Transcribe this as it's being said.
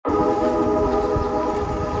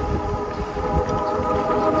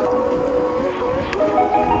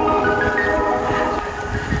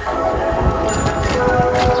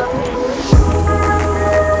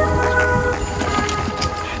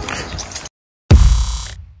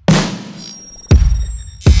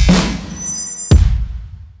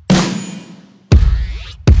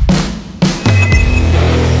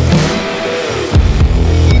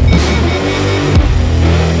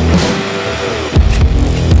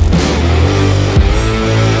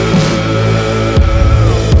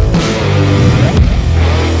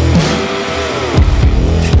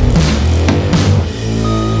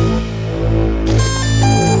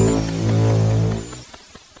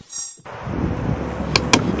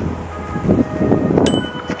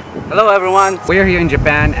Hello everyone, we're here in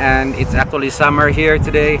Japan and it's actually summer here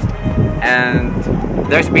today, and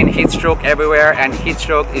there's been heat stroke everywhere, and heat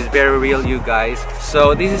stroke is very real, you guys.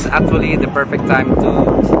 So this is actually the perfect time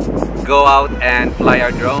to go out and fly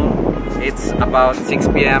our drone. It's about 6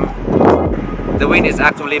 p.m. The wind is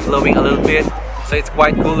actually blowing a little bit, so it's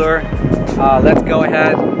quite cooler. Let's go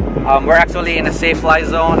ahead. We're actually in a safe fly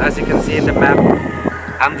zone, as you can see in the map.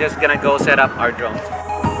 I'm just gonna go set up our drones.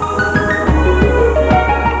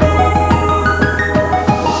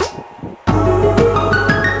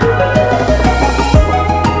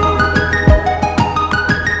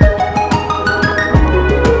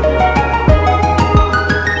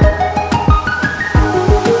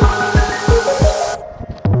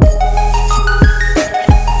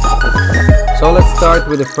 So let's start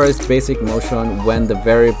with the first basic motion, when the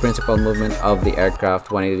very principal movement of the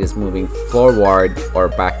aircraft when it is moving forward or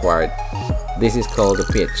backward. This is called the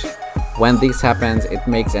pitch. When this happens, it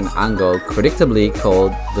makes an angle predictably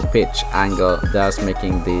called the pitch angle, thus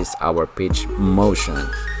making this our pitch motion.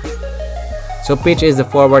 So pitch is the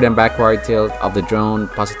forward and backward tilt of the drone.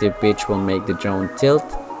 Positive pitch will make the drone tilt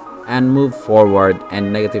and move forward,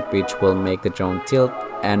 and negative pitch will make the drone tilt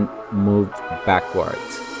and move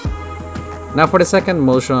backwards. Now for the second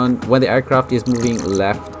motion, when the aircraft is moving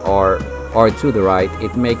left or to the right,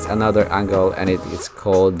 it makes another angle, and it is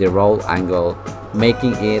called the roll angle,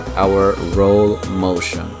 making it our roll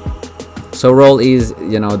motion. So roll is,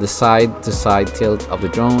 the side to side tilt of the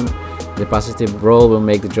drone. The positive roll will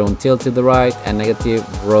make the drone tilt to the right, and negative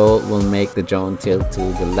roll will make the drone tilt to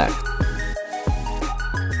the left.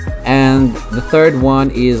 And the third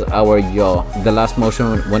one is our yaw. The last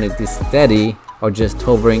motion, when it is steady or just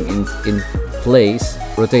hovering in place,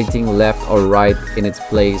 rotating left or right in its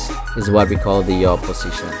place, is what we call the yaw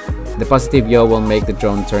position. The positive yaw will make the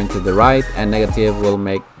drone turn to the right, and negative will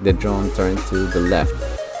make the drone turn to the left.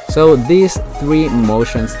 So these three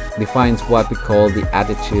motions defines what we call the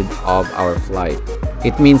attitude of our flight.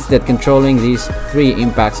 It means that controlling these three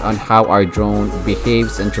impacts on how our drone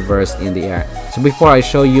behaves and traverses in the air. So before I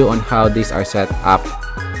show you on how these are set up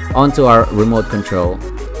onto our remote control,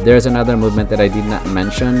 there's another movement that I did not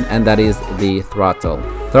mention, and that is the throttle.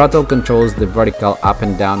 Throttle controls the vertical up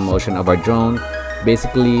and down motion of our drone.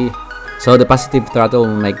 Basically, so the positive throttle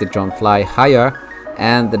will make the drone fly higher,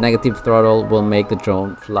 and the negative throttle will make the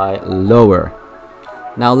drone fly lower.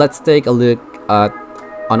 Now let's take a look at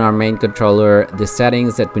on our main controller the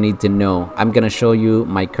settings that we need to know. I'm gonna show you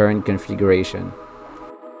my current configuration.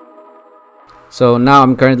 So now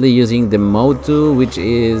I'm currently using the mode 2, which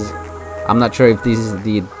is, I'm not sure if this is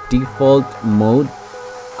the default mode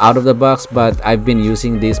out of the box, but I've been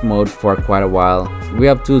using this mode for quite a while. We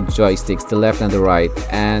have two joysticks, the left and the right,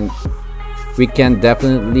 and we can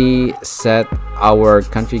definitely set our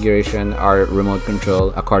configuration, our remote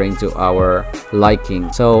control, according to our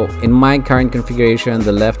liking. So in my current configuration,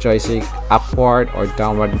 the left joystick upward or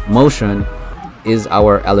downward motion is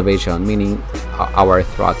our elevation, meaning our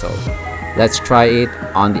throttle. Let's try it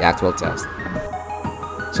on the actual test.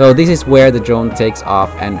 So this is where the drone takes off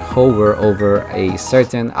and hover over a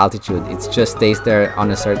certain altitude. It just stays there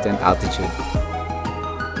on a certain altitude.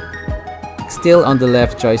 Still on the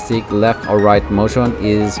left joystick, left or right motion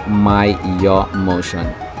is my yaw motion.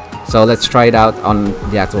 So let's try it out on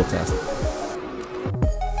the actual test.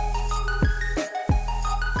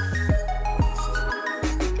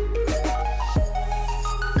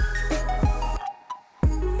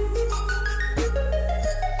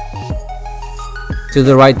 To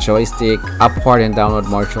the right joystick, upward and downward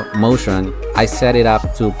motion, I set it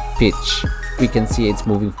up to pitch. We can see it's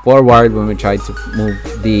moving forward when we try to move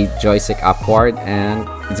the joystick upward, and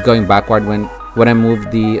it's going backward when I move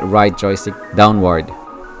the right joystick downward.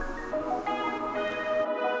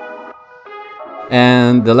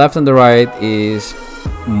 And the left and the right is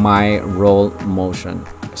my roll motion.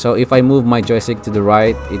 So if I move my joystick to the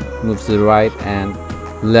right, it moves to the right, and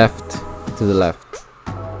left to the left.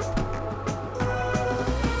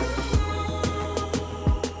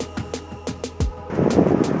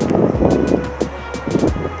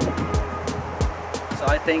 So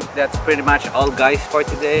I think that's pretty much all, guys, for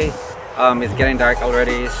today. It's getting dark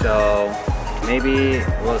already, so maybe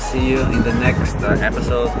we'll see you in the next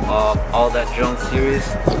episode of All That Drone series.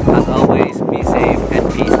 As always, be safe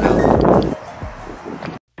and peace out.